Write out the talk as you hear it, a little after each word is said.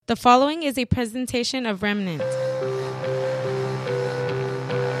The following is a presentation of Remnant.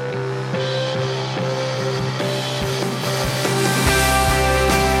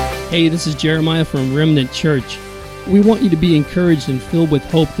 Hey, this is Jeremiah from Remnant Church. We want you to be encouraged and filled with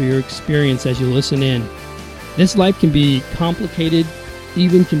hope through your experience as you listen in. This life can be complicated,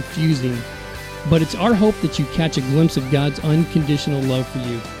 even confusing, but it's our hope that you catch a glimpse of God's unconditional love for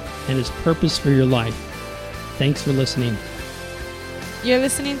you and His purpose for your life. Thanks for listening. You're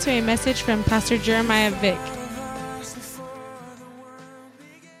listening to a message from Pastor Jeremiah Vick.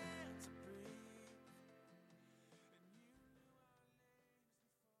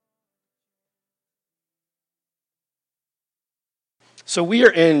 So we are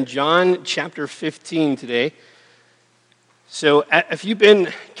in John chapter 15 today. So if you've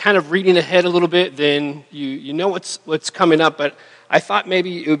been kind of reading ahead a little bit, then you know what's coming up. But I thought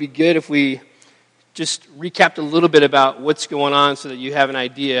maybe it would be good if we just recapped a little bit about what's going on so that you have an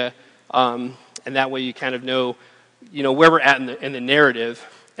idea, and that way you kind of know where we're at in the narrative.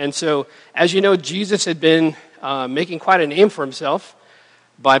 And so, as you know, Jesus had been making quite a name for himself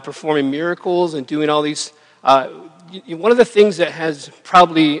by performing miracles and doing all these. One of the things that has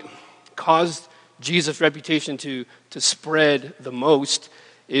probably caused Jesus' reputation to spread the most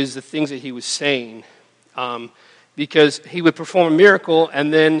is the things that he was saying, because he would perform a miracle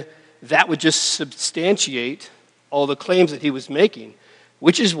and then that would just substantiate all the claims that he was making,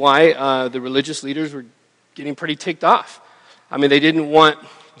 which is why the religious leaders were getting pretty ticked off. I mean, they didn't want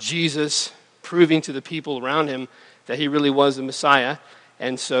Jesus proving to the people around him that he really was the Messiah,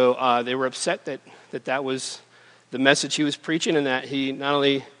 and so they were upset that was the message he was preaching, and that he not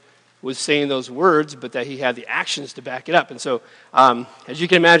only was saying those words, but that he had the actions to back it up. And so, as you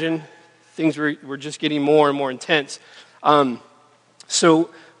can imagine, things were just getting more and more intense. So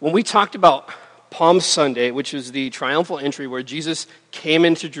when we talked about Palm Sunday, which is the triumphal entry where Jesus came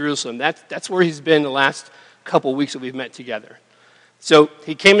into Jerusalem, that's where he's been the last couple weeks that we've met together. So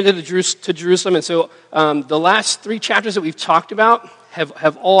he came into Jerusalem, and so the last 3 chapters that we've talked about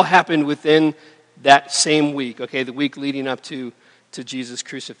have all happened within that same week, okay, the week leading up to Jesus'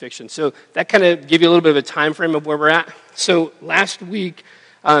 crucifixion. So that kind of give you a little bit of a time frame of where we're at. So last week,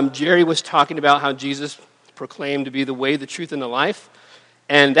 Jerry was talking about how Jesus proclaimed to be the way, the truth, and the life.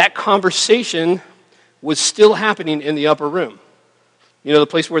 And that conversation was still happening in the upper room. You know, the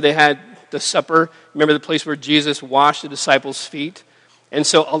place where they had the supper. Remember the place where Jesus washed the disciples' feet? And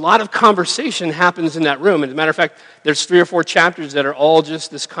so a lot of conversation happens in that room. As a matter of fact, there's 3 or 4 chapters that are all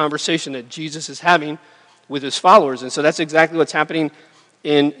just this conversation that Jesus is having with his followers. And so that's exactly what's happening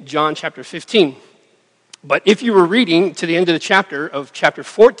in John chapter 15. But if you were reading to the end of the chapter, of chapter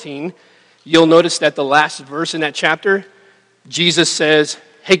 14, you'll notice that the last verse in that chapter, Jesus says,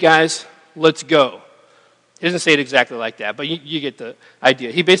 "Hey guys, let's go." He doesn't say it exactly like that, but you get the idea.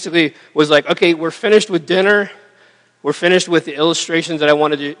 He basically was like, okay, we're finished with dinner. We're finished with the illustrations that I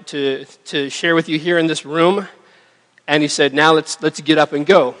wanted to share with you here in this room. And he said, now let's get up and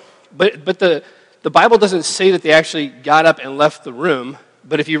go. But the Bible doesn't say that they actually got up and left the room.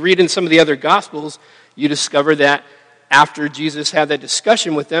 But if you read in some of the other Gospels, you discover that after Jesus had that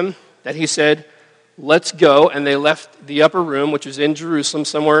discussion with them, that he said, let's go. And they left the upper room, which was in Jerusalem,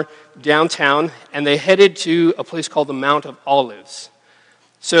 somewhere downtown, and they headed to a place called the Mount of Olives.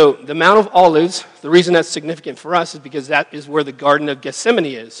 So the Mount of Olives, the reason that's significant for us is because that is where the Garden of Gethsemane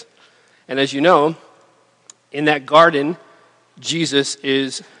is. And as you know, in that garden, Jesus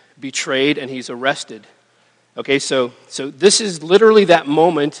is betrayed and he's arrested. Okay, so this is literally that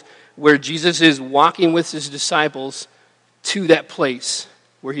moment where Jesus is walking with his disciples to that place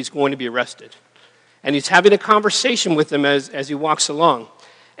where he's going to be arrested. And he's having a conversation with them as he walks along.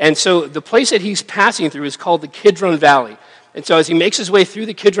 And so the place that he's passing through is called the Kidron Valley. And so as he makes his way through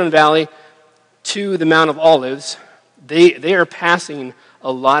the Kidron Valley to the Mount of Olives, they are passing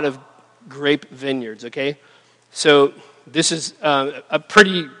a lot of grape vineyards, okay? So this is a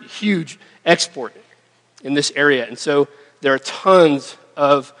pretty huge export in this area. And so there are tons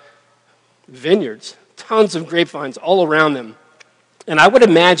of vineyards, tons of grapevines all around them. And I would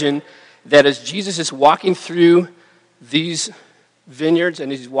imagine that as Jesus is walking through these vineyards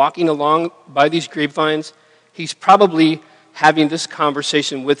and he's walking along by these grapevines, he's probably having this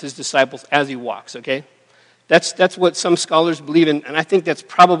conversation with his disciples as he walks, okay? That's what some scholars believe in, and I think that's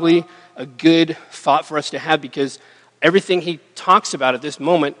probably a good thought for us to have because everything he talks about at this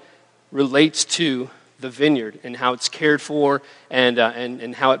moment relates to the vineyard and how it's cared for and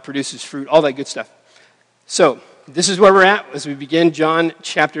how it produces fruit, all that good stuff. So this is where we're at as we begin John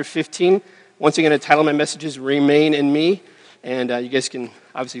chapter 15. Once again, I title my messages, Remain in Me. And you guys can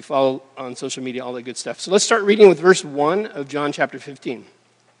obviously follow on social media, all that good stuff. So let's start reading with verse 1 of John chapter 15.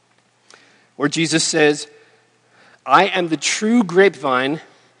 where Jesus says, I am the true grapevine,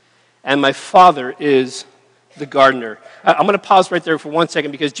 and my Father is the gardener. I'm going to pause right there for 1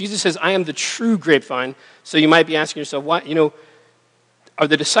 second because Jesus says, I am the true grapevine. So you might be asking yourself, what, are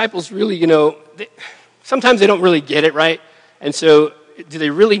the disciples really, sometimes they don't really get it, right? And so do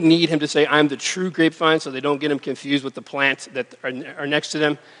they really need him to say, I'm the true grapevine, so they don't get him confused with the plants that are next to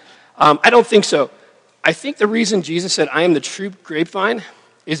them? I don't think so. I think the reason Jesus said, I am the true grapevine,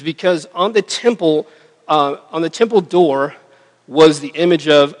 is because on the temple door was the image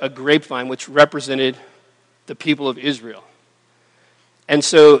of a grapevine, which represented the people of Israel. And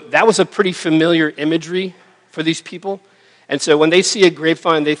so that was a pretty familiar imagery for these people. And so when they see a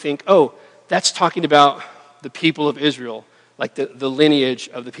grapevine, they think, oh, that's talking about the people of Israel, like the lineage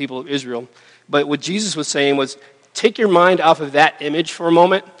of the people of Israel. But what Jesus was saying was, take your mind off of that image for a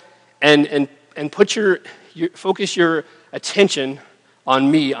moment and put focus your attention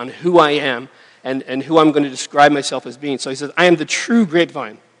on me, on who I am, and who I'm going to describe myself as being. So he says, I am the true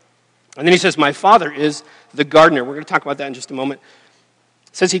grapevine. And then he says, my Father is the gardener. We're going to talk about that in just a moment.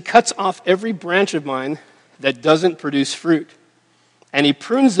 It says he cuts off every branch of mine that doesn't produce fruit. And he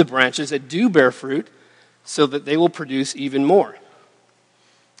prunes the branches that do bear fruit so that they will produce even more.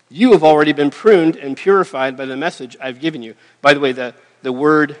 You have already been pruned and purified by the message I've given you. By the way, the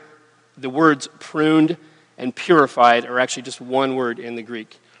words pruned and purified are actually just one word in the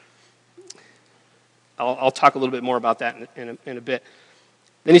Greek. I'll talk a little bit more about that in a bit.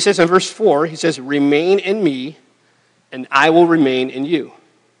 Then he says in verse 4, he says, remain in me, and I will remain in you.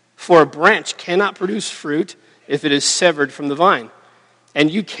 For a branch cannot produce fruit if it is severed from the vine, and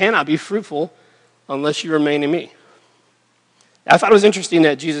you cannot be fruitful unless you remain in me. I thought it was interesting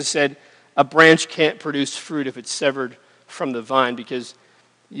that Jesus said a branch can't produce fruit if it's severed from the vine, because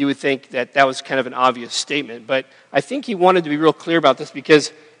you would think that was kind of an obvious statement. But I think he wanted to be real clear about this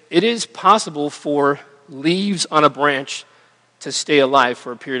because it is possible for leaves on a branch to stay alive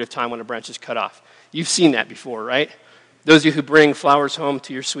for a period of time when a branch is cut off. You've seen that before, right? Those of you who bring flowers home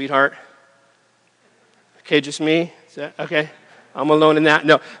to your sweetheart. Okay, just me? Is that okay? I'm alone in that?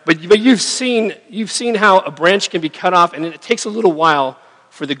 No, but you've seen how a branch can be cut off, and it takes a little while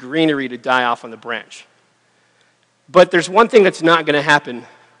for the greenery to die off on the branch. But there's one thing that's not going to happen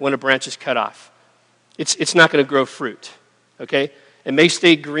when a branch is cut off. It's not going to grow fruit, okay? It may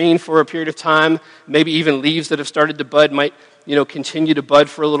stay green for a period of time. Maybe even leaves that have started to bud might, continue to bud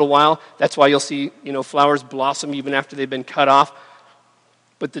for a little while. That's why you'll see, flowers blossom even after they've been cut off.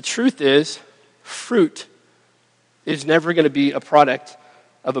 But the truth is, fruit is never going to be a product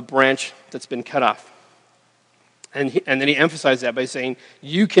of a branch that's been cut off. And then he emphasized that by saying,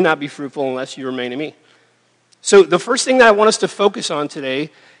 you cannot be fruitful unless you remain in me. So the first thing that I want us to focus on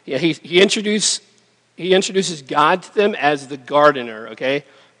today, he introduces God to them as the gardener, okay?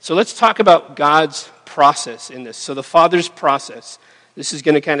 So let's talk about God's process in this. So the Father's process. This is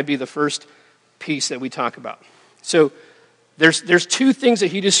going to kind of be the first piece that we talk about. So there's two things that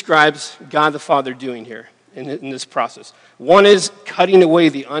he describes God the Father doing here in this process. One is cutting away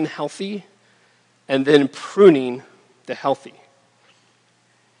the unhealthy and then pruning the healthy.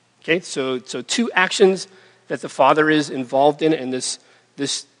 Okay, so two actions that the Father is involved in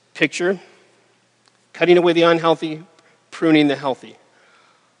this picture. Cutting away the unhealthy, pruning the healthy.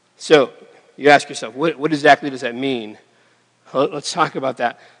 So you ask yourself, what exactly does that mean? Well, let's talk about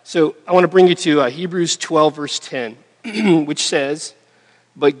that. So I want to bring you to Hebrews 12, verse 10, which says,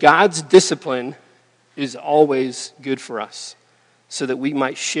 but God's discipline is always good for us, so that we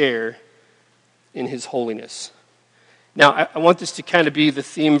might share in his holiness. Now, I want this to kind of be the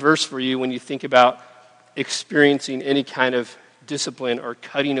theme verse for you when you think about experiencing any kind of discipline or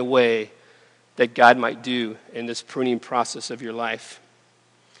cutting away that God might do in this pruning process of your life.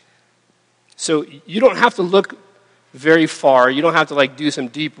 So you don't have to look very far. You don't have to do some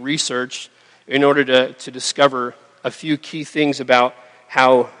deep research in order to discover a few key things about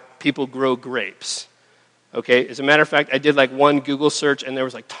how people grow grapes. Okay, as a matter of fact, I did one Google search and there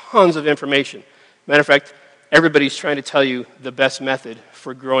was tons of information. Matter of fact, everybody's trying to tell you the best method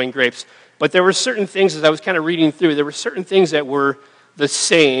for growing grapes. But there were certain things, as I was kind of reading through, there were certain things that were the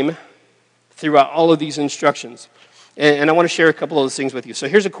same throughout all of these instructions. And I want to share a couple of those things with you. So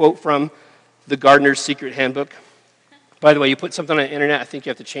here's a quote from the Gardener's Secret Handbook. By the way, you put something on the internet, I think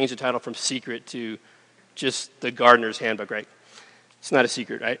you have to change the title from secret to just the Gardener's Handbook, right? It's not a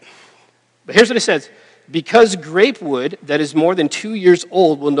secret, right? But here's what it says. Because grape wood that is more than 2 years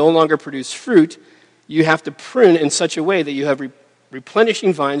old will no longer produce fruit, you have to prune in such a way that you have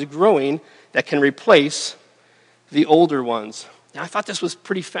replenishing vines growing that can replace the older ones. Now, I thought this was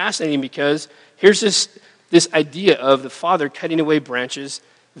pretty fascinating because here's this idea of the Father cutting away branches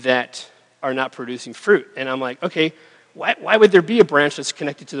that are not producing fruit. And I'm like, okay, why would there be a branch that's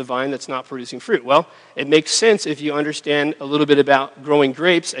connected to the vine that's not producing fruit? Well, it makes sense if you understand a little bit about growing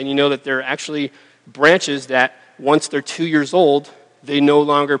grapes and you know that there are actually branches that once they're 2 years old, they no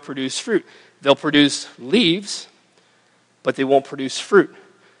longer produce fruit. They'll produce leaves, but they won't produce fruit.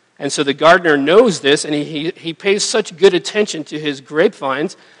 And so the gardener knows this, and he pays such good attention to his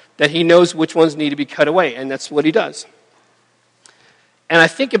grapevines that he knows which ones need to be cut away, and that's what he does. And I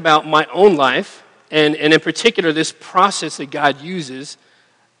think about my own life, and in particular this process that God uses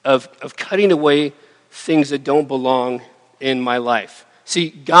of cutting away things that don't belong in my life. See,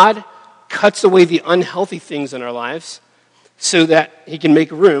 God cuts away the unhealthy things in our lives so that he can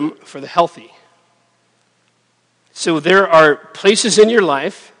make room for the healthy. So there are places in your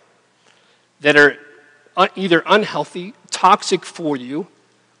life that are either unhealthy, toxic for you,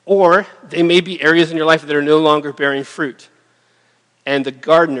 or they may be areas in your life that are no longer bearing fruit. And the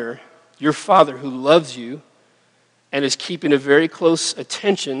gardener, your Father who loves you and is keeping a very close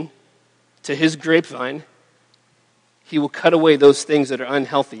attention to his grapevine, he will cut away those things that are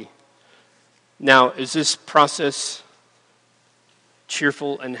unhealthy. Now, is this process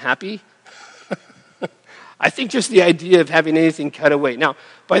cheerful and happy? I think just the idea of having anything cut away. Now,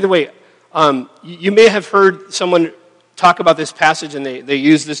 by the way, you may have heard someone talk about this passage, and they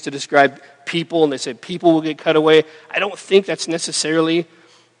use this to describe people, and they say people will get cut away. I don't think that's necessarily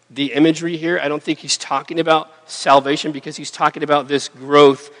the imagery here. I don't think he's talking about salvation because he's talking about this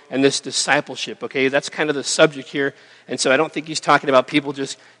growth and this discipleship, okay? That's kind of the subject here, and so I don't think he's talking about people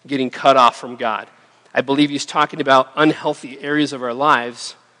just getting cut off from God. I believe he's talking about unhealthy areas of our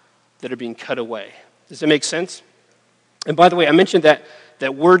lives that are being cut away. Does that make sense? And by the way, I mentioned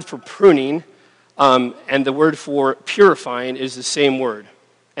that word for pruning and the word for purifying is the same word.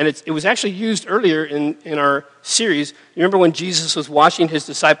 And it was actually used earlier in our series. You remember when Jesus was washing his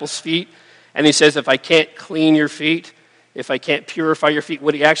disciples' feet, and he says, if I can't clean your feet, if I can't purify your feet,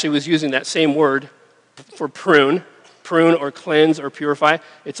 what he actually was using that same word for prune or cleanse or purify,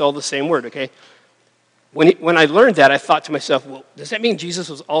 it's all the same word, okay? When I learned that, I thought to myself, well, does that mean Jesus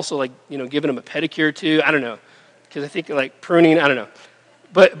was also giving him a pedicure too? I don't know. Because I think pruning, I don't know.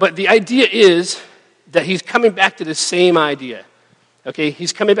 But the idea is that he's coming back to the same idea. Okay?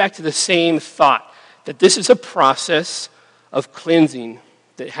 He's coming back to the same thought. That this is a process of cleansing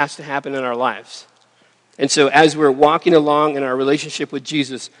that has to happen in our lives. And so as we're walking along in our relationship with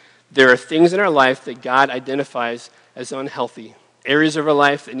Jesus, there are things in our life that God identifies as unhealthy. Areas of our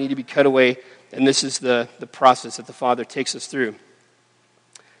life that need to be cut away. And this is the process that the Father takes us through.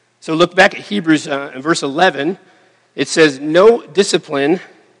 So look back at Hebrews in verse 11. It says, no discipline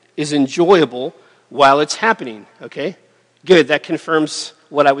is enjoyable while it's happening. Okay? Good. That confirms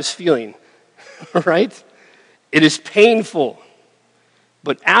what I was feeling. Right? It is painful.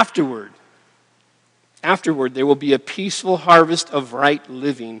 But afterward, there will be a peaceful harvest of right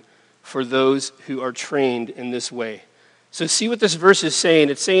living for those who are trained in this way. So see what this verse is saying.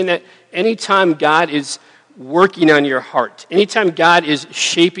 It's saying that anytime God is working on your heart, anytime God is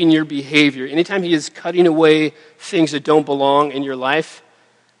shaping your behavior, anytime he is cutting away things that don't belong in your life,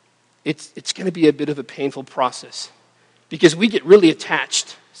 it's going to be a bit of a painful process because we get really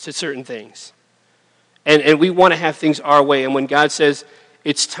attached to certain things. And we want to have things our way. And when God says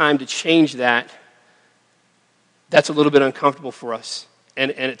it's time to change that, that's a little bit uncomfortable for us.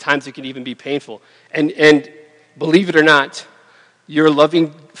 And at times it can even be painful. And believe it or not, your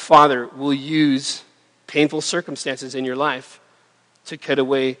loving Father will use painful circumstances in your life to cut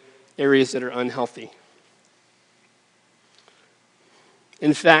away areas that are unhealthy.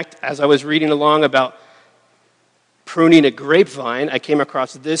 In fact, as I was reading along about pruning a grapevine, I came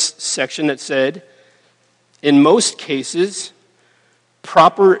across this section that said, in most cases,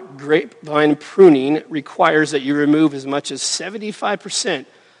 proper grapevine pruning requires that you remove as much as 75%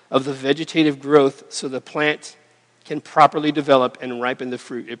 of the vegetative growth so the plant can properly develop and ripen the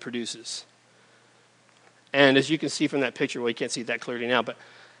fruit it produces. And as you can see from that picture, well, you can't see it that clearly now, but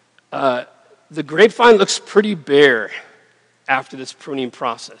the grapevine looks pretty bare after this pruning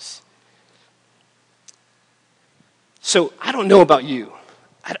process. So I don't know about you.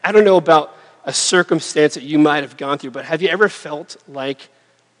 I don't know about a circumstance that you might have gone through, but have you ever felt like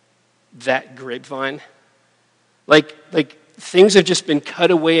that grapevine? Like things have just been cut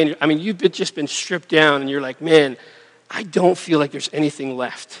away, and you've just been stripped down, and you're like, man, I don't feel like there's anything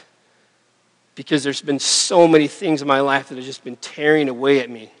left because there's been so many things in my life that have just been tearing away at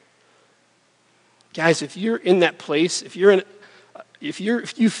me. Guys, if you're in that place, if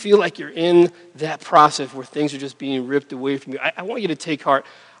you feel like you're in that process where things are just being ripped away from you, I want you to take heart.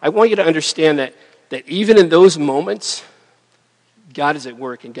 I want you to understand that even in those moments, God is at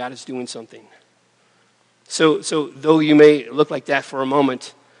work and God is doing something. So though you may look like that for a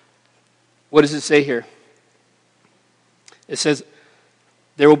moment, what does it say here? It says,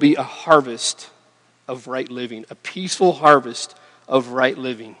 there will be a harvest of right living, a peaceful harvest of right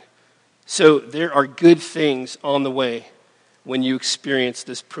living. So there are good things on the way when you experience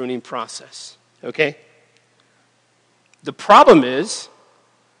this pruning process, okay? The problem is,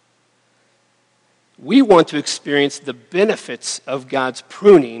 we want to experience the benefits of God's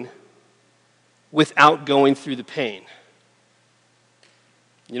pruning without going through the pain.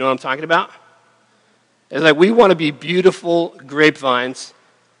 You know what I'm talking about? It's like we want to be beautiful grapevines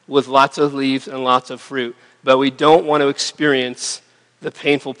with lots of leaves and lots of fruit, but we don't want to experience the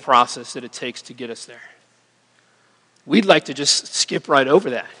painful process that it takes to get us there. We'd like to just skip right over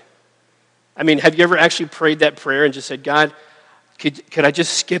that. I mean, have you ever actually prayed that prayer and just said, God, could I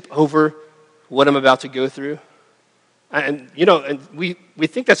just skip over what I'm about to go through? And we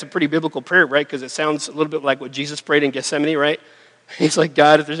think that's a pretty biblical prayer, right? Because it sounds a little bit like what Jesus prayed in Gethsemane, right? He's like,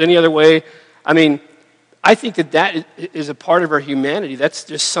 God, if there's any other way. I mean, I think that is a part of our humanity. That's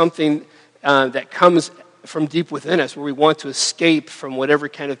just something that comes from deep within us, where we want to escape from whatever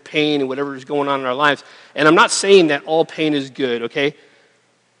kind of pain and whatever is going on in our lives. And I'm not saying that all pain is good, okay?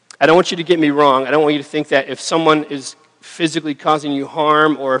 I don't want you to get me wrong. I don't want you to think that if someone is physically causing you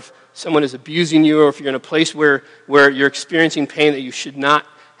harm, or if someone is abusing you, or if you're in a place where you're experiencing pain that you should not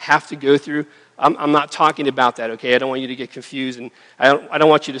have to go through, I'm not talking about that, okay? I don't want you to get confused, and I don't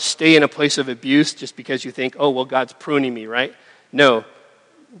want you to stay in a place of abuse just because you think, oh, well, God's pruning me, right? No.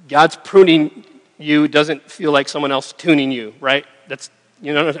 God's pruning you doesn't feel like someone else tuning you, right?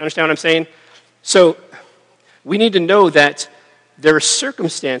 Understand what I'm saying? So we need to know that there are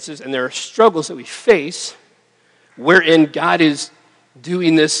circumstances and there are struggles that we face wherein God is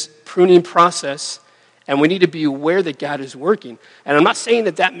doing this pruning process, and we need to be aware that God is working. And I'm not saying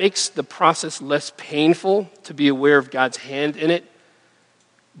that makes the process less painful to be aware of God's hand in it,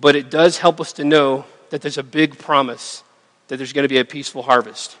 but it does help us to know that there's a big promise that there's going to be a peaceful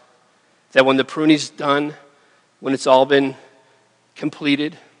harvest. That when the pruning's done, when it's all been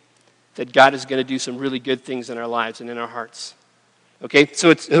completed, that God is going to do some really good things in our lives and in our hearts. Okay? So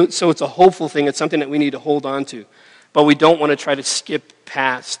it's a hopeful thing. It's something that we need to hold on to. But we don't want to try to skip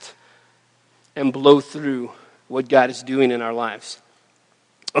past and blow through what God is doing in our lives.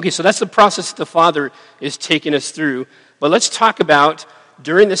 Okay, so that's the process the Father is taking us through. But let's talk about,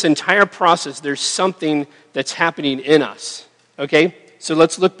 during this entire process, there's something that's happening in us. Okay? So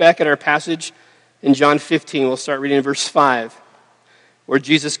let's look back at our passage in John 15. We'll start reading in verse 5, where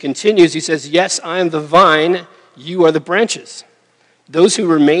Jesus continues. He says, yes, I am the vine, you are the branches. Those who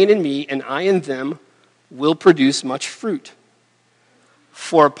remain in me and I in them will produce much fruit.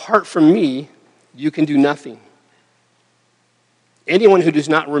 For apart from me, you can do nothing. Anyone who does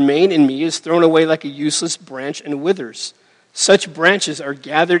not remain in me is thrown away like a useless branch and withers. Such branches are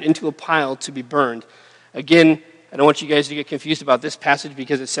gathered into a pile to be burned. Again, I don't want you guys to get confused about this passage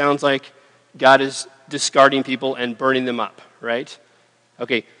because it sounds like God is discarding people and burning them up, right?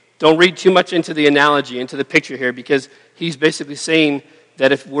 Okay, don't read too much into the analogy, into the picture here, because he's basically saying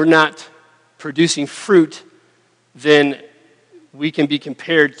that if we're not producing fruit, then we can be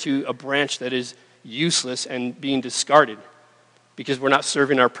compared to a branch that is useless and being discarded because we're not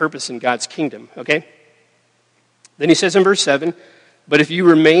serving our purpose in God's kingdom, okay? Then he says in verse 7, but if you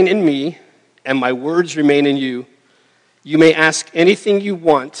remain in me and my words remain in you, you may ask anything you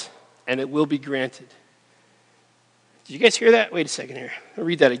want and it will be granted. Did you guys hear that? Wait a second here. I'll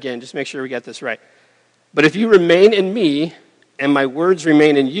read that again, just make sure we got this right. But if you remain in me and my words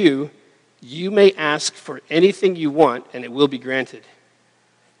remain in you, you may ask for anything you want, and it will be granted.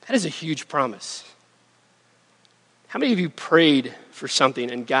 That is a huge promise. How many of you prayed for something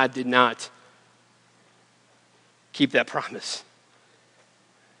and God did not keep that promise?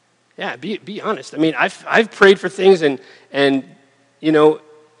 Yeah, be honest. I mean, I've prayed for things, and you know,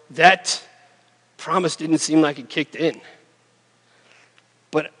 that promise didn't seem like it kicked in.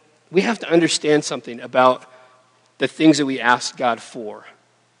 But we have to understand something about the things that we ask God for.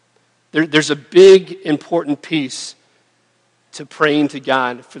 There's a big, important piece to praying to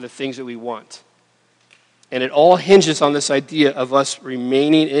God for the things that we want. And it all hinges on this idea of us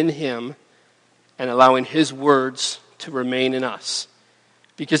remaining in Him and allowing His words to remain in us.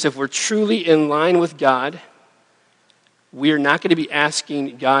 Because if we're truly in line with God, we are not going to be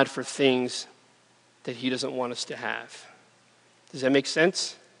asking God for things that He doesn't want us to have. Does that make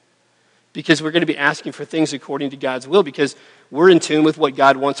sense? Because we're going to be asking for things according to God's will, because we're in tune with what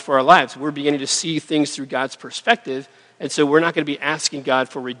God wants for our lives. We're beginning to see things through God's perspective, and so we're not going to be asking God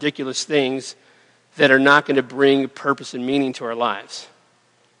for ridiculous things that are not going to bring purpose and meaning to our lives.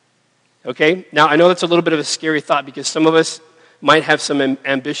 Okay? Now, I know that's a little bit of a scary thought because some of us might have some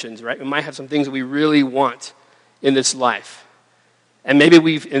ambitions, right? We might have some things that we really want in this life. And maybe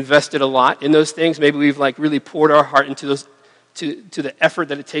we've invested a lot in those things. Maybe we've really poured our heart into those, to the effort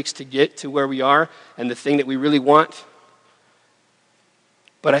that it takes to get to where we are and the thing that we really want.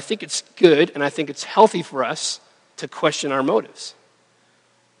 But I think it's good and I think it's healthy for us to question our motives.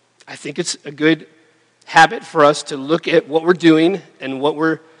 I think it's a good habit for us to look at what we're doing and what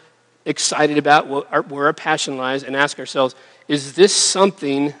we're excited about, where our passion lies, and ask ourselves, is this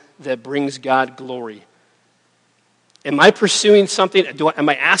something that brings God glory? Am I pursuing something? Am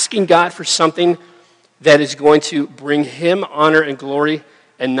I asking God for something that is going to bring Him honor and glory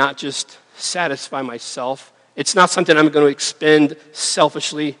and not just satisfy myself? It's not something I'm going to expend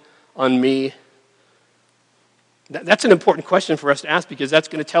selfishly on me. That's an important question for us to ask because that's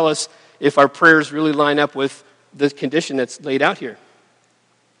going to tell us if our prayers really line up with the condition that's laid out here.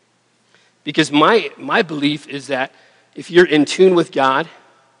 Because my belief is that if you're in tune with God,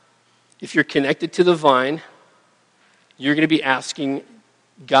 if you're connected to the vine, you're going to be asking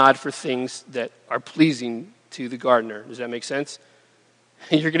God for things that are pleasing to the gardener. Does that make sense?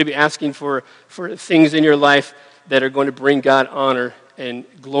 You're going to be asking for things in your life that are going to bring God honor and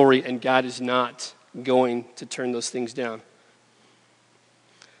glory, and God is not going to turn those things down.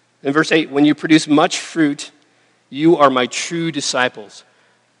 In verse 8, when you produce much fruit, you are my true disciples.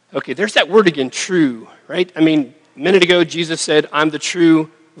 Okay, there's that word again, true, right? I mean, a minute ago, Jesus said, I'm the true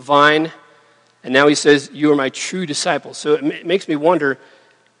vine. And now he says, you are my true disciples. So it makes me wonder,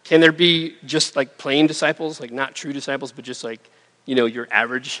 can there be just plain disciples, not true disciples, but just your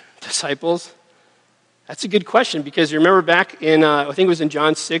average disciples? That's a good question because you remember back in, I think it was in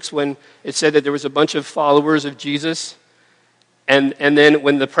John 6 when it said that there was a bunch of followers of Jesus. And then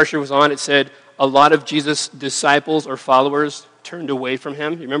when the pressure was on, it said a lot of Jesus' disciples or followers turned away from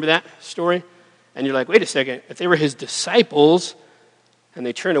him. You remember that story? And you're like, wait a second, if they were his disciples and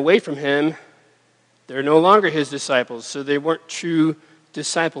they turned away from him, they're no longer his disciples. So they weren't true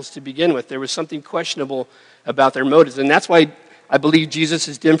disciples to begin with. There was something questionable about their motives. And that's why I believe Jesus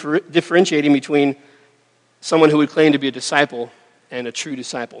is differentiating between someone who would claim to be a disciple and a true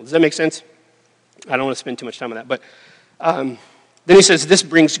disciple. Does that make sense? I don't want to spend too much time on that. But then he says, this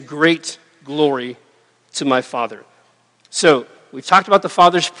brings great glory to my Father. So we've talked about the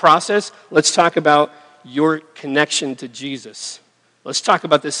Father's process. Let's talk about your connection to Jesus. Let's talk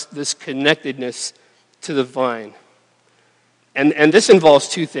about this connectedness to the vine. And this involves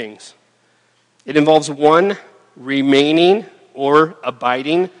two things. It involves one, remaining or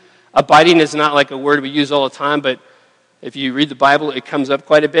abiding. Abiding is not like a word we use all the time, but if you read the Bible, it comes up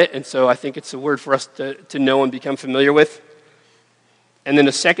quite a bit, and so I think it's a word for us to know and become familiar with. And then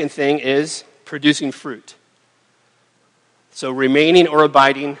the second thing is producing fruit. So remaining or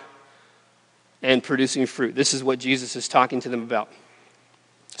abiding and producing fruit. This is what Jesus is talking to them about.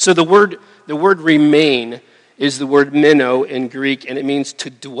 So the word remain is the word meno in Greek, and it means to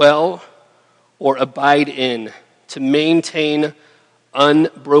dwell or abide in, to maintain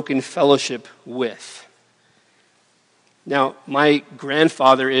unbroken fellowship with. Now, my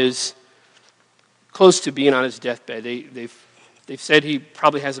grandfather is close to being on his deathbed. They've said he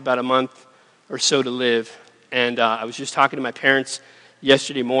probably has about a month or so to live. And I was just talking to my parents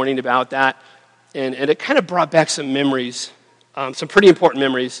yesterday morning about that. And it kind of brought back some memories, some pretty important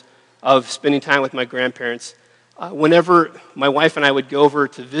memories of spending time with my grandparents. Whenever my wife and I would go over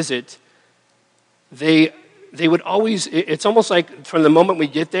to visit, they would always, it's almost like from the moment we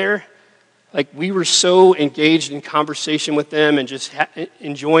get there, we were so engaged in conversation with them and just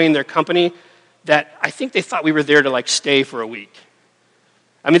enjoying their company that I think they thought we were there to stay for a week.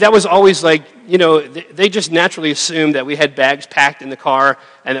 I mean, that was always they just naturally assumed that we had bags packed in the car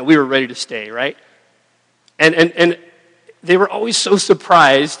and that we were ready to stay, right? And they were always so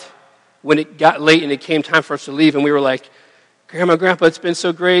surprised when it got late and it came time for us to leave, and we were like, Grandma, Grandpa, it's been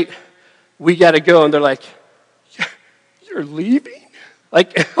so great. We got to go. And they're like, you're leaving?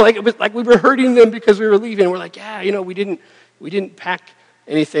 It was like we were hurting them because we were leaving. We're like, yeah, we didn't pack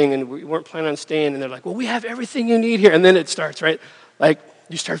anything and we weren't planning on staying. And they're like, well, we have everything you need here. And then it starts, right?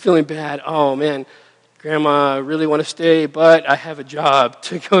 You start feeling bad. Oh, man, Grandma, I really want to stay, but I have a job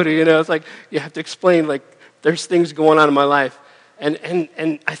to go to. It's like you have to explain, there's things going on in my life.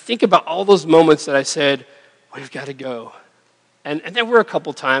 And I think about all those moments that I said, we've got to go. And there were a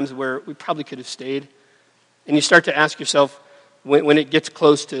couple times where we probably could have stayed. And you start to ask yourself, when it gets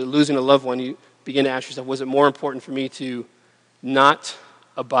close to losing a loved one, you begin to ask yourself, was it more important for me to not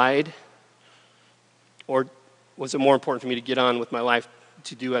abide? Or was it more important for me to get on with my life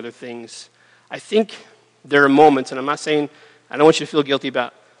to do other things? I think there are moments, and I'm not saying, I don't want you to feel guilty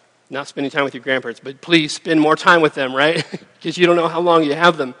about not spending time with your grandparents, but please spend more time with them, right? Because you don't know how long you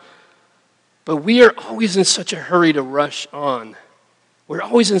have them. But we are always in such a hurry to rush on. We're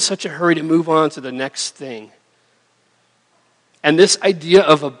always in such a hurry to move on to the next thing. And this idea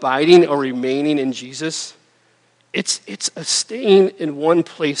of abiding or remaining in Jesus, it's a staying in one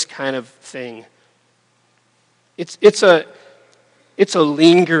place kind of thing. It's a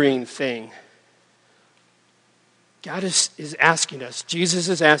lingering thing. God is asking us, Jesus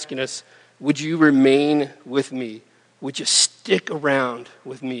is asking us, would you remain with me? Would you stick around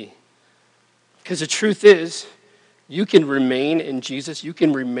with me? Because the truth is, you can remain in Jesus, you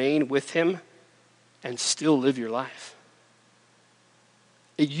can remain with him, and still live your life.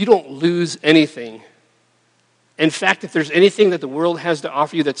 You don't lose anything. In fact, if there's anything that the world has to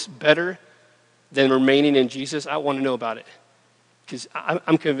offer you that's better than remaining in Jesus, I want to know about it. Because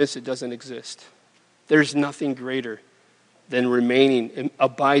I'm convinced it doesn't exist. There's nothing greater than remaining and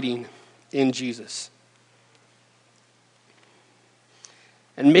abiding in Jesus.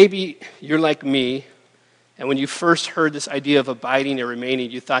 And maybe you're like me, and when you first heard this idea of abiding and remaining,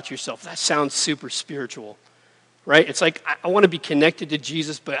 you thought to yourself, that sounds super spiritual, right? It's like, I want to be connected to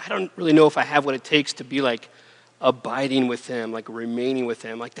Jesus, but I don't really know if I have what it takes to be like abiding with him, like remaining with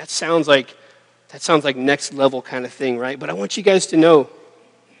him. Like that sounds like next level kind of thing, right? But I want you guys to know,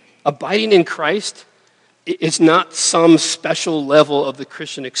 abiding in Christ is not some special level of the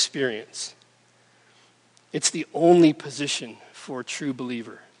Christian experience. It's the only position for a true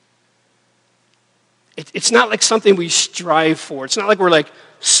believer. It's not like something we strive for. It's not like we're like,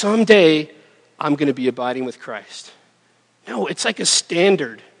 someday I'm going to be abiding with Christ. No, it's like a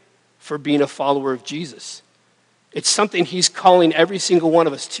standard for being a follower of Jesus. It's something he's calling every single one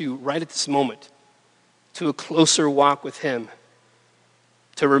of us to right at this moment, to a closer walk with him,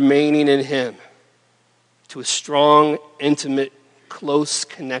 to remaining in him, to a strong, intimate, close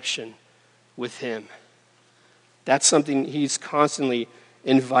connection with him. That's something he's constantly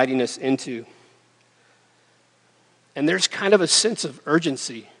inviting us into. And there's kind of a sense of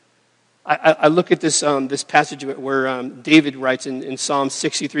urgency. I look at this passage where David writes in Psalm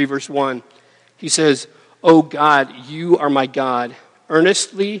 63, verse 1. He says, "O God, you are my God.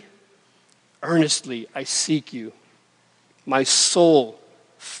 Earnestly I seek you. My soul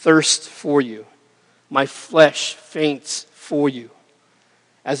thirsts for you. My flesh faints for you,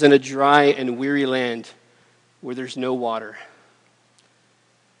 as in a dry and weary land where there's no water."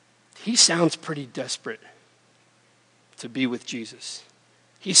 He sounds pretty desperate to be with Jesus.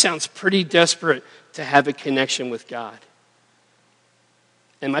 He sounds pretty desperate to have a connection with God.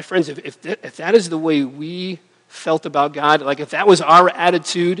 And my friends, if that is the way we felt about God, like if that was our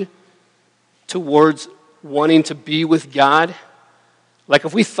attitude towards wanting to be with God, like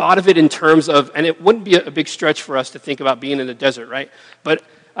if we thought of it in terms of, and it wouldn't be a big stretch for us to think about being in the desert, right? But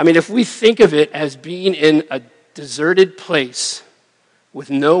I mean, if we think of it as being in a deserted place with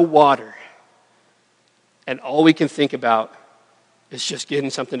no water, and all we can think about is just getting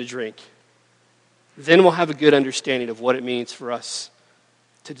something to drink, then we'll have a good understanding of what it means for us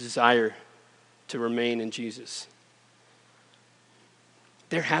to desire to remain in Jesus.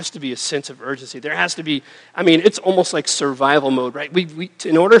 There has to be a sense of urgency. There has to be, I mean, it's almost like survival mode, right?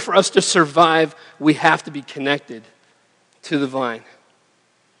 In order for us to survive, we have to be connected to the vine.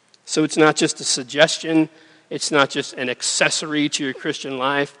 So it's not just a suggestion. It's not just an accessory to your Christian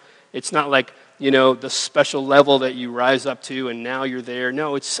life. It's not like, the special level that you rise up to and now you're there.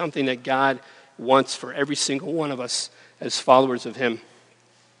 No, it's something that God wants for every single one of us as followers of him.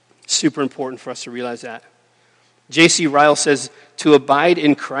 Super important for us to realize that. J.C. Ryle says, to abide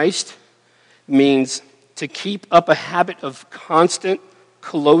in Christ means to keep up a habit of constant,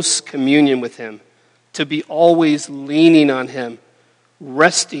 close communion with him, to be always leaning on him,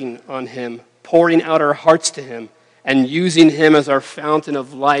 resting on him, pouring out our hearts to him, and using him as our fountain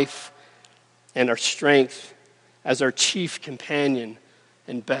of life and our strength, as our chief companion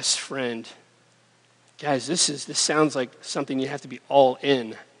and best friend. Guys, this sounds like something you have to be all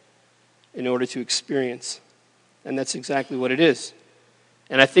in order to experience. And that's exactly what it is.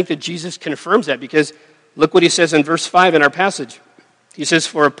 And I think that Jesus confirms that, because look what he says in verse 5 in our passage. He says,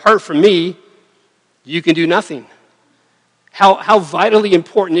 "For apart from me, you can do nothing." How vitally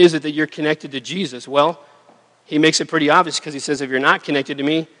important is it that you're connected to Jesus? Well, he makes it pretty obvious, because he says, if you're not connected to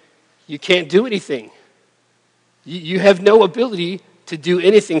me, you can't do anything. You have no ability to do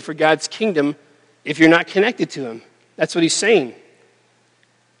anything for God's kingdom if you're not connected to him. That's what he's saying.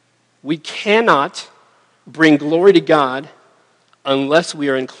 We cannot bring glory to God unless we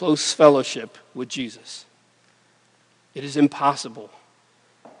are in close fellowship with Jesus. It is impossible.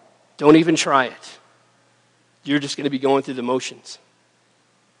 Don't even try it. You're just going to be going through the motions.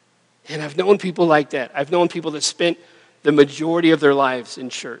 And I've known people like that. I've known people that spent the majority of their lives in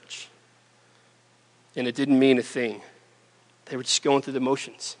church, and it didn't mean a thing. They were just going through the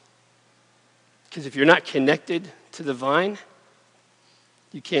motions. Because if you're not connected to the vine,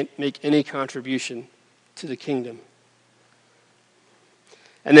 you can't make any contribution to the kingdom.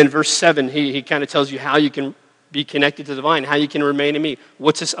 And then verse 7, he kind of tells you how you can be connected to the vine, how you can remain in me.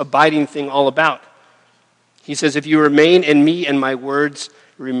 What's this abiding thing all about? He says, if you remain in me and my words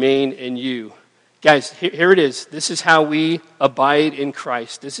remain in you. Guys, here it is. This is how we abide in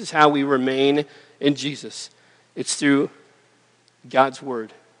Christ. This is how we remain in Jesus. It's through God's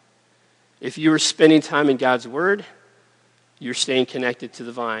word. If you are spending time in God's word, you're staying connected to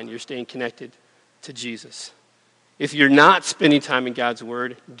the vine. You're staying connected to Jesus. If you're not spending time in God's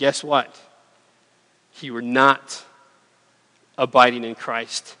word, guess what? You are not abiding in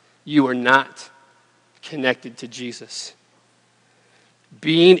Christ. You are not connected to Jesus.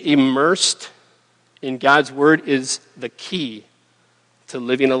 Being immersed in God's word is the key to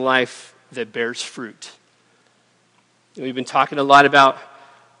living a life that bears fruit. We've been talking a lot about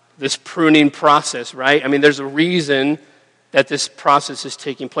this pruning process, right? I mean, there's a reason that this process is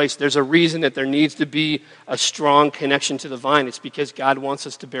taking place. There's a reason that there needs to be a strong connection to the vine. It's because God wants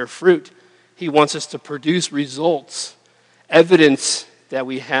us to bear fruit. He wants us to produce results, evidence that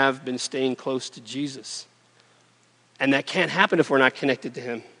we have been staying close to Jesus. And that can't happen if we're not connected to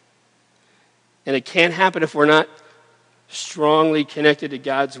him. And it can't happen if we're not strongly connected to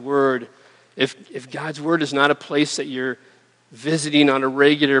God's word. If God's word is not a place that you're visiting on a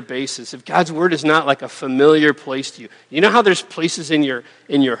regular basis, if God's word is not like a familiar place to you. You know how there's places in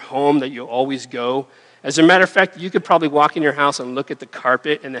your home that you always go? As a matter of fact, you could probably walk in your house and look at the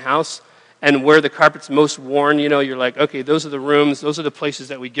carpet in the house, and where the carpet's most worn, you're like, okay, those are the rooms, those are the places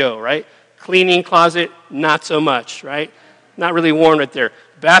that we go, right? Cleaning closet, not so much, right? Not really worn right there.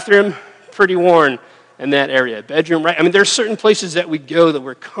 Bathroom, pretty worn in that area. Bedroom, right? I mean, there's certain places that we go that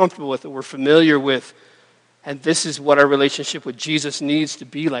we're comfortable with, that we're familiar with. And this is what our relationship with Jesus needs to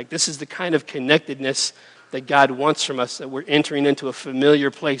be like. This is the kind of connectedness that God wants from us, that we're entering into a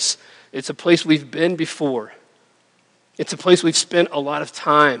familiar place. It's a place we've been before. It's a place we've spent a lot of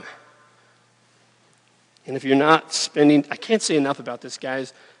time. And if you're not spending, I can't say enough about this,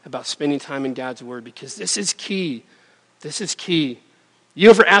 guys, about spending time in God's word, because this is key. This is key. You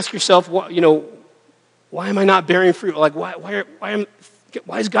ever ask yourself, why am I not bearing fruit? Like,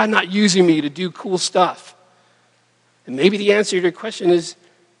 why is God not using me to do cool stuff? And maybe the answer to your question is,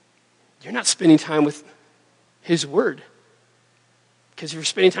 you're not spending time with his word. Because if you're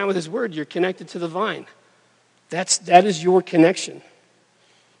spending time with his word, you're connected to the vine. That is your connection.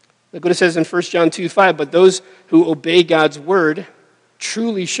 Look what it says in 1 John 2:5, but those who obey God's word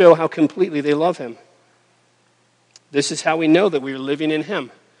truly show how completely they love him. This is how we know that we are living in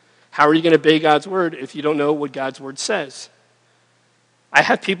him. How are you going to obey God's word if you don't know what God's word says? I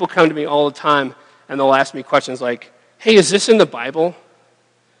have people come to me all the time, and they'll ask me questions like, hey, is this in the Bible?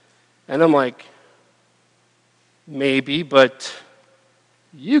 And I'm like, maybe, but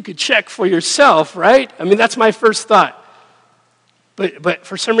you could check for yourself, right? I mean, that's my first thought. But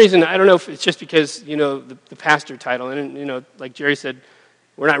for some reason, I don't know if it's just because, the pastor title, and, like Jerry said,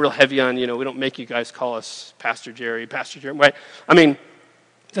 we're not real heavy on, we don't make you guys call us Pastor Jerry, right? I mean,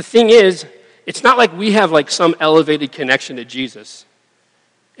 the thing is, it's not like we have like some elevated connection to Jesus.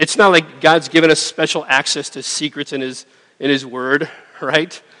 It's not like God's given us special access to secrets in his word,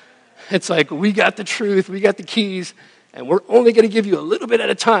 right? It's like we got the truth, we got the keys, and we're only going to give you a little bit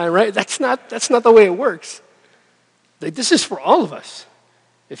at a time, right? That's not the way it works. Like, this is for all of us.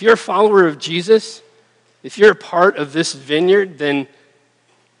 If you're a follower of Jesus, if you're a part of this vineyard, then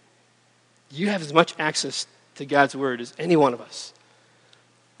you have as much access to God's word as any one of us.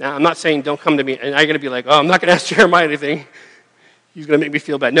 Now, I'm not saying don't come to me, and I'm going to be like, I'm not going to ask Jeremiah anything. He's going to make me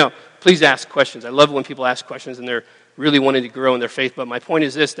feel bad. No, please ask questions. I love when people ask questions and they're really wanting to grow in their faith. But my point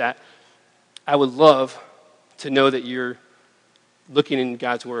is this, that I would love to know that you're looking in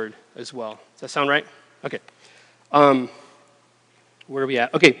God's word as well. Does that sound right? Okay. Where are we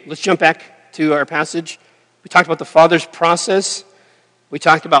at? Okay, let's jump back to our passage. We talked about the Father's process. We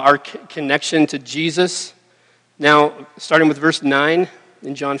talked about our connection to Jesus. Now, starting with verse 9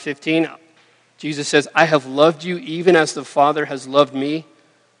 in John 15, Jesus says, I have loved you even as the Father has loved me.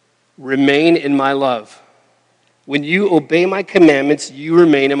 Remain in my love. When you obey my commandments, you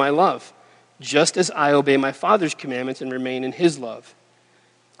remain in my love, just as I obey my Father's commandments and remain in his love.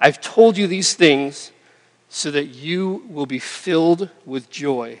 I've told you these things so that you will be filled with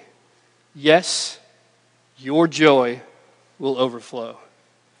joy. Yes, your joy will overflow.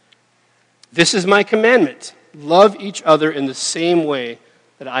 This is my commandment. Love each other in the same way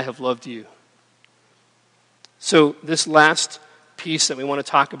that I have loved you. So this last piece that we want to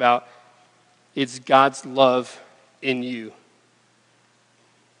talk about is God's love in you.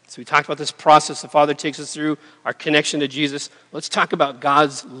 So we talked about this process the Father takes us through, our connection to Jesus. Let's talk about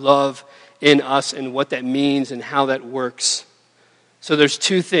God's love in us and what that means and how that works. So there's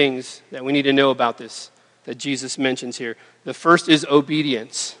two things that we need to know about this that Jesus mentions here. The first is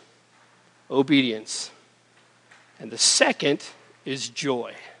obedience. Obedience. And the second is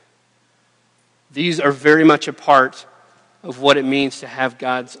joy. These are very much a part of what it means to have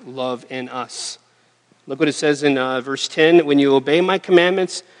God's love in us. Look what it says in verse 10. When you obey my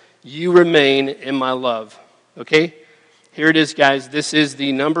commandments, you remain in my love. Okay? Here it is, guys. This is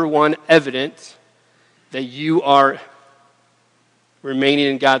the number one evidence that you are remaining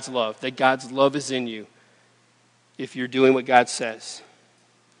in God's love, that God's love is in you if you're doing what God says.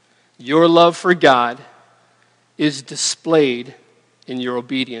 Your love for God is displayed in your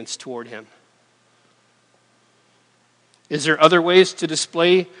obedience toward him. Is there other ways to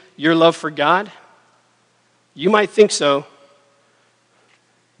display your love for God? You might think so,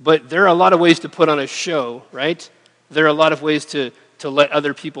 but there are a lot of ways to put on a show, right? There are a lot of ways to let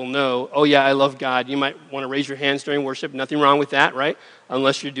other people know, oh yeah, I love God. You might want to raise your hands during worship. Nothing wrong with that, right?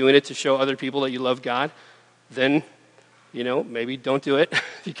 Unless you're doing it to show other people that you love God. Then, maybe don't do it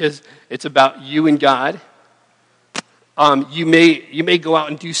because it's about you and God. You may go out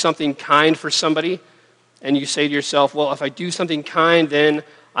and do something kind for somebody, and you say to yourself, well, if I do something kind, then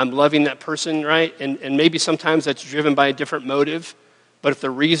I'm loving that person, right? And maybe sometimes that's driven by a different motive. But if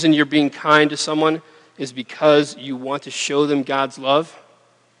the reason you're being kind to someone is because you want to show them God's love,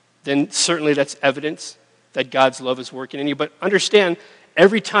 then certainly that's evidence that God's love is working in you. But understand,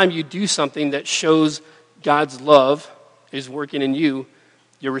 every time you do something that shows God's love is working in you,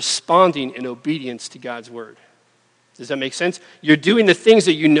 you're responding in obedience to God's word. Does that make sense? You're doing the things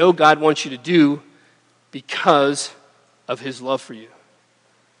that you know God wants you to do because of his love for you.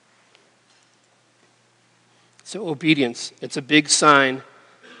 So obedience, it's a big sign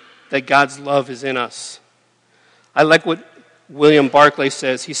that God's love is in us. I like what William Barclay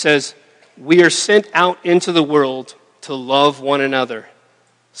says. He says, we are sent out into the world to love one another.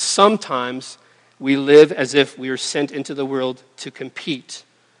 Sometimes we live as if we are sent into the world to compete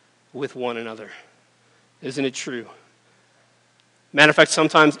with one another. Isn't it true? Matter of fact,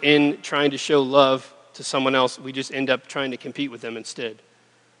 sometimes in trying to show love to someone else, we just end up trying to compete with them instead.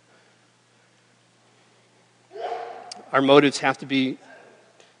 Our motives have to be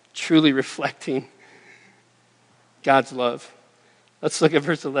truly reflecting God's love. Let's look at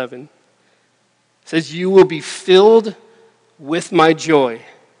verse 11. It says, you will be filled with my joy.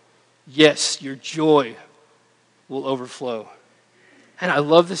 Yes, your joy will overflow. And I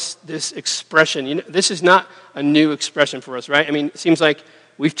love this expression. This is not a new expression for us, right? I mean, it seems like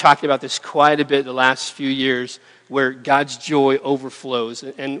we've talked about this quite a bit the last few years, where God's joy overflows.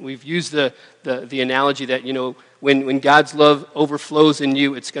 And we've used the analogy that, when God's love overflows in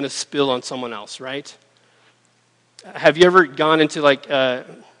you, it's going to spill on someone else, right? Have you ever gone into like a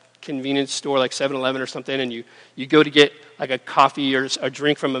convenience store like 7-Eleven or something, and you go to get like a coffee or a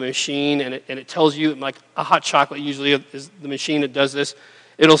drink from a machine, and it tells you, like a hot chocolate usually is the machine that does this.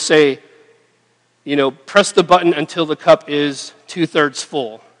 It'll say, press the button until the cup is 2/3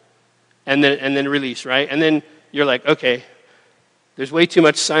 full, and then release, right? And then you're like, okay, there's way too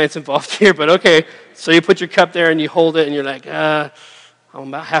much science involved here, but okay. So you put your cup there and you hold it, and you're like, I'm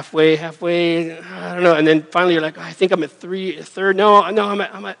about halfway, I don't know. And then finally you're like, I think I'm at 3/3. No, I'm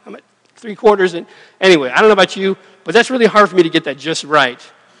at 3/4. And anyway, I don't know about you, but that's really hard for me to get that just right.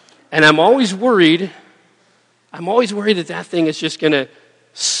 And I'm always worried that thing is just going to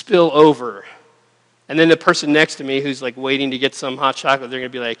spill over. And then the person next to me who's like waiting to get some hot chocolate, they're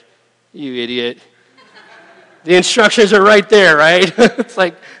going to be like, you idiot. The instructions are right there, right? It's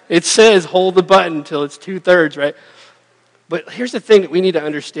like, it says hold the button until it's 2/3, right? But here's the thing that we need to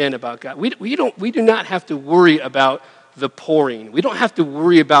understand about God. We do not have to worry about the pouring. We don't have to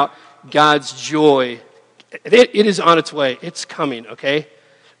worry about God's joy. It is on its way. It's coming, okay?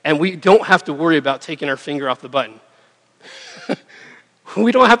 And we don't have to worry about taking our finger off the button.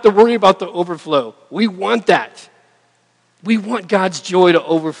 We don't have to worry about the overflow. We want that. We want God's joy to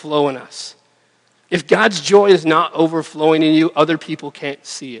overflow in us. If God's joy is not overflowing in you, other people can't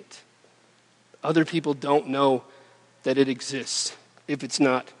see it. Other people don't know that it exists if it's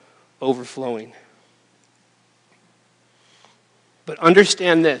not overflowing. But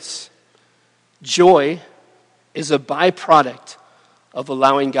understand this. Joy is a byproduct of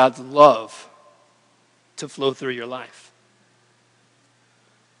allowing God's love to flow through your life.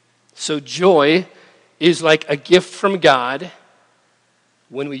 So joy is like a gift from God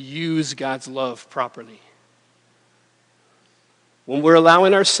when we use God's love properly. When we're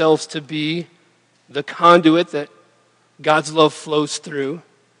allowing ourselves to be the conduit that God's love flows through,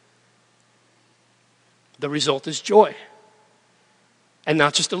 the result is joy. And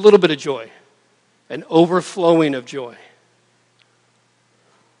not just a little bit of joy, an overflowing of joy.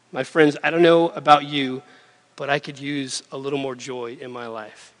 My friends, I don't know about you, but I could use a little more joy in my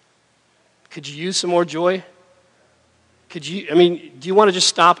life. Could you use some more joy? Do you want to just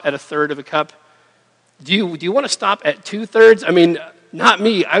stop at a third of a cup? Do you want to stop at 2/3? Not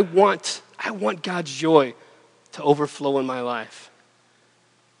me. I want God's joy to overflow in my life.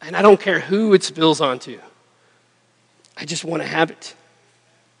 And I don't care who it spills onto. I just want to have it.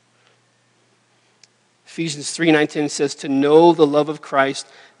 Ephesians 3:9-10 says, to know the love of Christ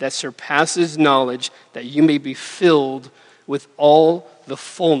that surpasses knowledge, that you may be filled with all the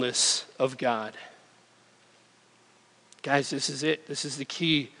fullness of God. Guys, this is it. This is the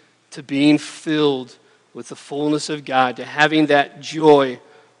key to being filled with the fullness of God, to having that joy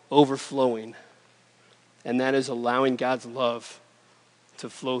overflowing. And that is allowing God's love to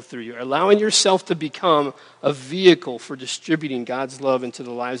flow through you. Allowing yourself to become a vehicle for distributing God's love into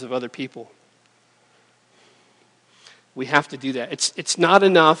the lives of other people. We have to do that. It's not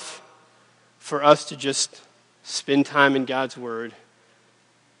enough for us to just spend time in God's Word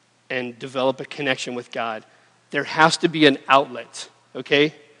and develop a connection with God. There has to be an outlet,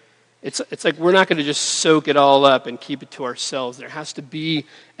 okay? It's like we're not going to just soak it all up and keep it to ourselves. There has to be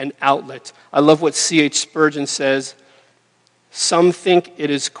an outlet. I love what C.H. Spurgeon says. Some think it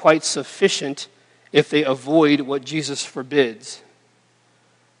is quite sufficient if they avoid what Jesus forbids.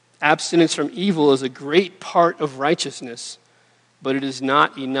 Abstinence from evil is a great part of righteousness, but it is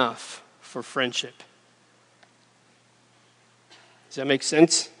not enough for friendship. Does that make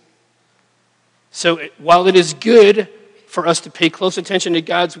sense? So while it is good for us to pay close attention to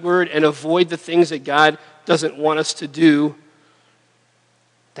God's word and avoid the things that God doesn't want us to do,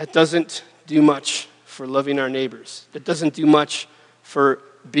 that doesn't do much for loving our neighbors. That doesn't do much for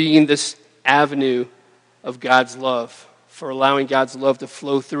being this avenue of God's love, for allowing God's love to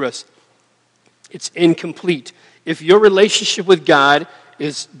flow through us. It's incomplete. If your relationship with God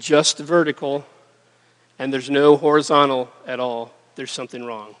is just vertical and there's no horizontal at all, there's something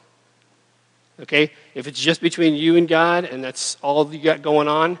wrong. Okay? If it's just between you and God and that's all you got going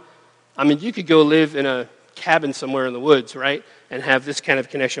on, you could go live in a cabin somewhere in the woods, right? And have this kind of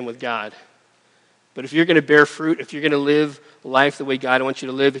connection with God. But if you're going to bear fruit, if you're going to live life the way God wants you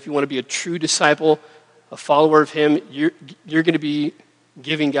to live, if you want to be a true disciple, a follower of Him, you're going to be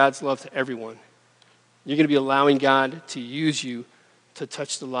giving God's love to everyone. You're going to be allowing God to use you to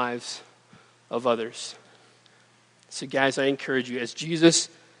touch the lives of others. So guys, I encourage you, as Jesus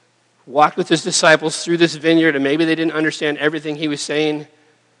walked with His disciples through this vineyard, and maybe they didn't understand everything He was saying,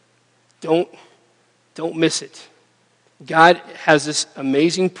 don't miss it. God has this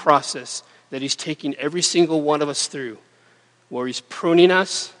amazing process that He's taking every single one of us through, where He's pruning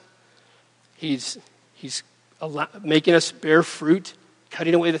us, He's making us bear fruit,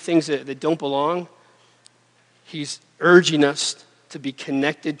 cutting away the things that don't belong. He's urging us to be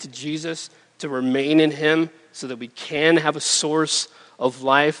connected to Jesus, to remain in Him, so that we can have a source of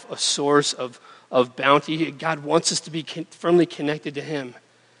life, a source of bounty. God wants us to be firmly connected to Him.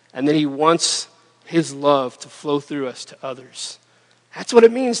 And then He wants His love to flow through us to others. That's what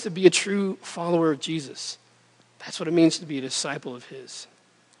it means to be a true follower of Jesus. That's what it means to be a disciple of His.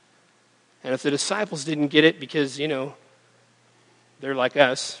 And if the disciples didn't get it because, they're like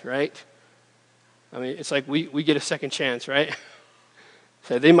us, right? It's like we get a second chance, right?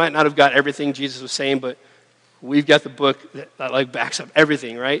 So they might not have got everything Jesus was saying, but we've got the book that backs up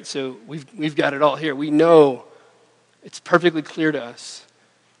everything, right? So we've got it all here. We know it's perfectly clear to us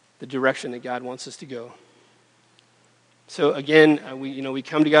the direction that God wants us to go. So again, we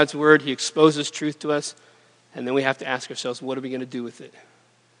come to God's word. He exposes truth to us, and then we have to ask ourselves, what are we going to do with it?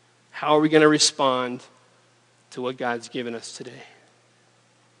 How are we going to respond to what God's given us today?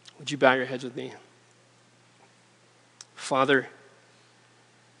 Would you bow your heads with me? Father,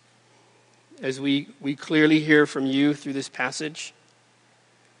 as we clearly hear from you through this passage,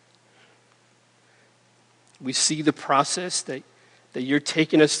 we see the process that you're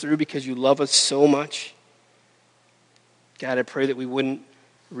taking us through because you love us so much. God, I pray that we wouldn't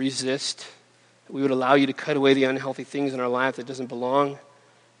resist, that we would allow you to cut away the unhealthy things in our life that doesn't belong,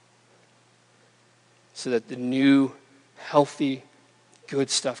 so that the new, healthy, good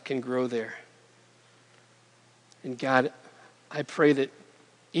stuff can grow there. And God, I pray that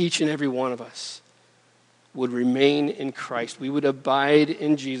each and every one of us would remain in Christ. We would abide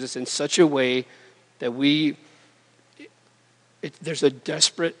in Jesus in such a way that there's a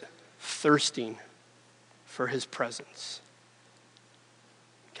desperate thirsting for his presence.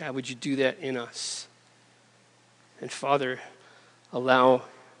 God, would you do that in us? And Father, allow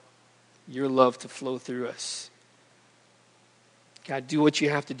your love to flow through us. God, do what you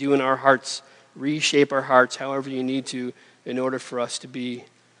have to do in our hearts. Reshape our hearts however you need to in order for us to be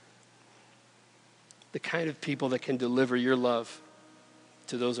the kind of people that can deliver your love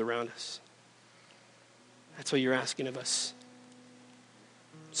to those around us. That's what you're asking of us.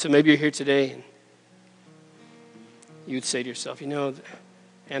 So maybe you're here today and you would say to yourself, and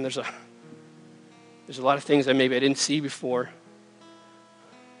there's a lot of things that maybe I didn't see before.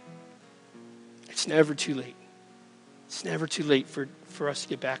 It's never too late. It's never too late for us to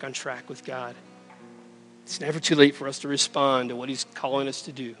get back on track with God. It's never too late for us to respond to what he's calling us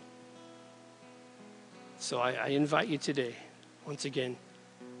to do. So I invite you today, once again,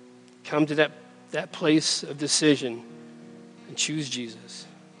 come to that place of decision and choose Jesus.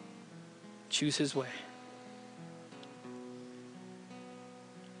 Choose his way.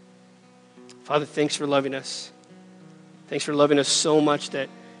 Father, thanks for loving us. Thanks for loving us so much that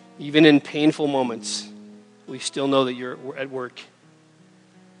even in painful moments, we still know that you're at work.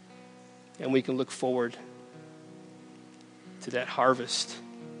 And we can look forward to that harvest,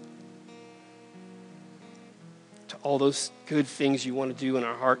 to all those good things you want to do in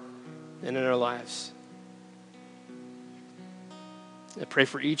our heart and in our lives. I pray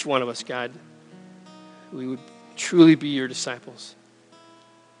for each one of us, God, we would truly be your disciples.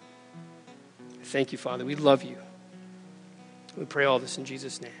 Thank you, Father. We love you. We pray all this in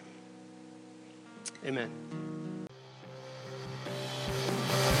Jesus' name. Amen.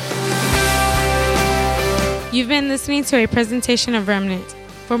 You've been listening to a presentation of Remnant.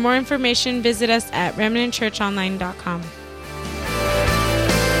 For more information, visit us at remnantchurchonline.com. You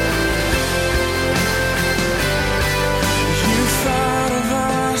thought of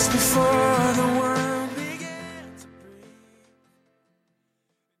us before